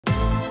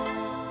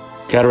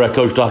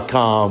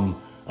CataractCoach.com,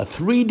 a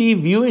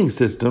 3D viewing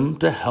system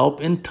to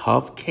help in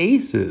tough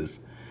cases.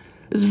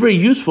 This is very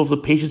useful if the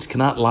patients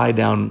cannot lie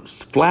down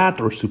flat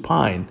or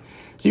supine.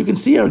 So you can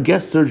see our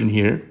guest surgeon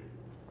here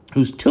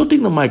who's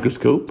tilting the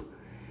microscope,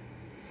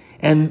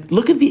 and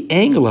look at the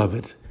angle of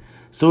it.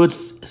 So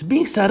it's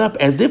being set up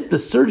as if the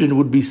surgeon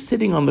would be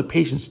sitting on the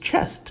patient's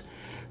chest.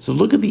 So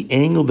look at the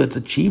angle that's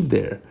achieved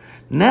there.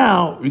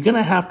 Now, you're going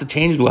to have to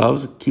change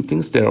gloves, keep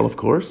things sterile, of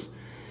course,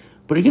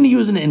 but you're going to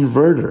use an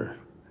inverter.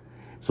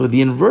 So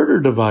the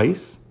inverter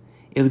device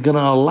is going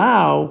to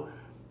allow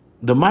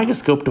the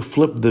microscope to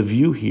flip the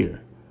view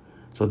here.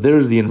 So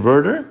there's the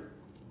inverter.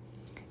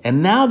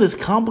 And now this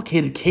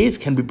complicated case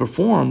can be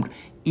performed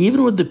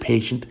even with the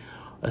patient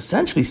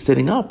essentially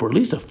sitting up, or at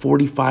least a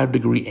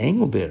 45-degree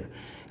angle there.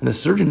 And the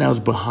surgeon now is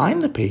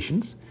behind the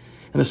patients,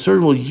 and the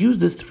surgeon will use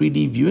this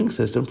 3D viewing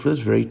system for this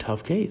very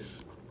tough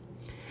case.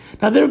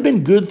 Now, there have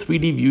been good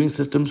 3D viewing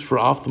systems for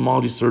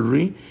ophthalmology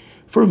surgery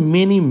for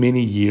many,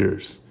 many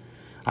years.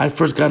 I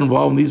first got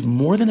involved in these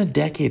more than a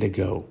decade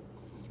ago.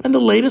 And the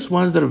latest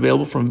ones that are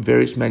available from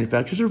various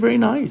manufacturers are very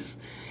nice.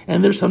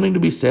 And there's something to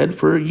be said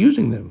for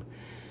using them.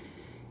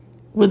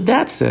 With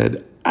that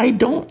said, I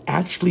don't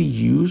actually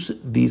use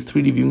these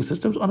 3D viewing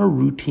systems on a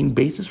routine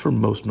basis for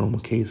most normal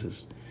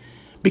cases.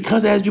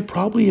 Because as you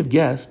probably have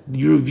guessed,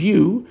 your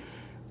view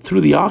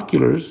through the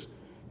oculars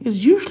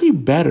is usually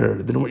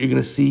better than what you're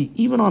going to see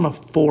even on a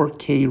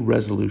 4K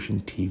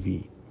resolution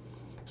TV.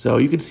 So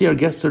you can see our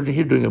guest surgeon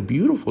here doing a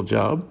beautiful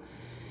job.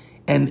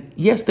 And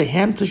yes, the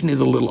hand position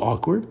is a little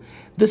awkward.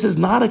 This is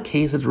not a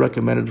case that's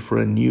recommended for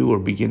a new or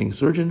beginning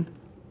surgeon.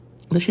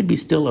 This should be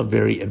still a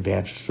very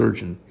advanced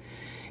surgeon.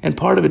 And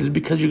part of it is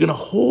because you're going to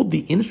hold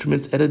the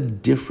instruments at a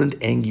different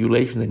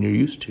angulation than you're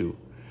used to.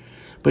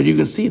 But you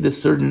can see this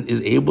surgeon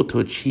is able to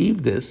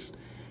achieve this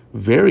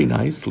very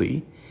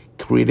nicely,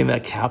 creating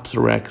that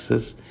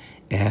capsulorhexis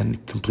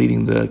and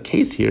completing the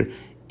case here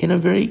in a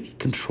very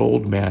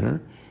controlled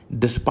manner,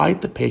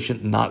 despite the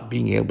patient not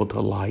being able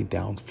to lie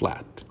down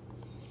flat.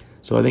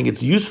 So I think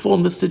it's useful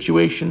in this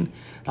situation.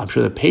 I'm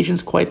sure the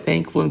patient's quite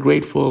thankful and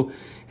grateful,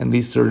 and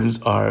these surgeons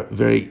are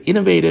very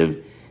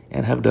innovative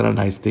and have done a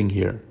nice thing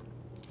here.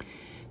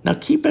 Now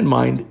keep in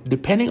mind,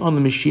 depending on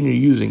the machine you're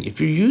using,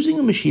 if you're using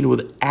a machine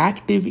with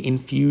active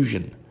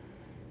infusion,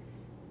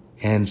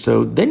 and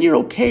so then you're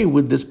okay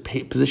with this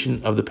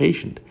position of the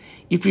patient.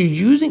 If you're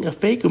using a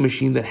phaco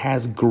machine that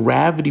has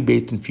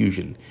gravity-based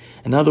infusion,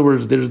 in other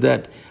words, there's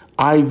that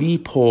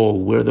IV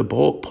pole where the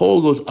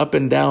pole goes up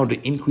and down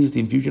to increase the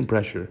infusion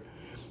pressure.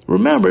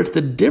 Remember, it's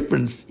the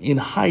difference in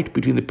height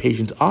between the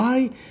patient's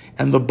eye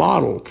and the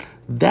bottle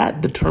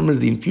that determines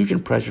the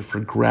infusion pressure for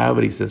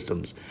gravity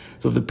systems.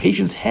 So if the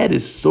patient's head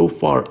is so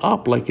far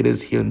up like it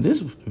is here in this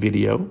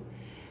video,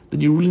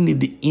 then you really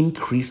need to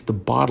increase the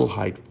bottle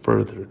height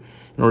further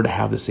in order to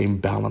have the same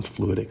balanced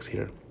fluidics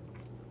here.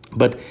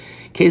 But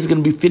case is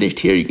going to be finished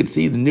here. You can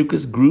see the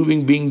nucleus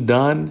grooving being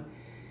done.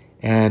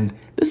 And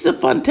this is a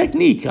fun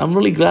technique. I'm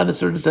really glad the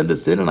surgeon sent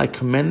this in, and I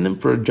commend them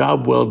for a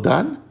job well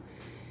done.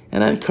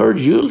 And I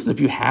encourage you, listen,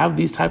 if you have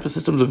these types of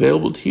systems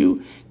available to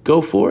you,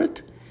 go for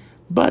it.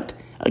 But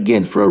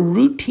again, for a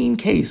routine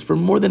case, for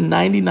more than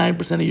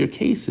 99% of your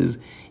cases,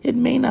 it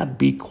may not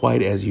be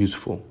quite as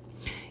useful.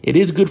 It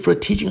is good for a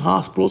teaching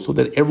hospital so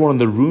that everyone in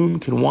the room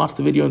can watch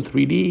the video in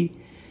 3D.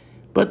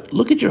 But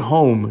look at your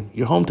home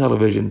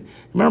television.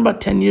 Remember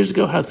about 10 years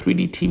ago how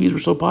 3D TVs were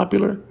so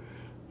popular?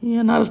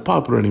 Yeah, not as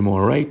popular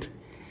anymore, right?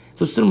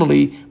 So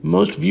similarly,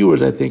 most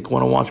viewers, I think,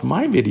 want to watch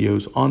my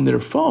videos on their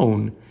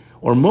phone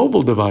or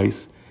mobile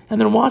device, and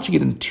they're watching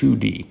it in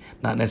 2D,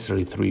 not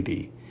necessarily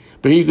 3D.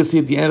 But here you can see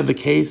at the end of the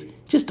case,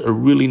 just a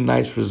really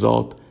nice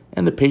result,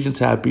 and the patient's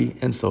happy,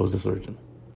 and so is the surgeon.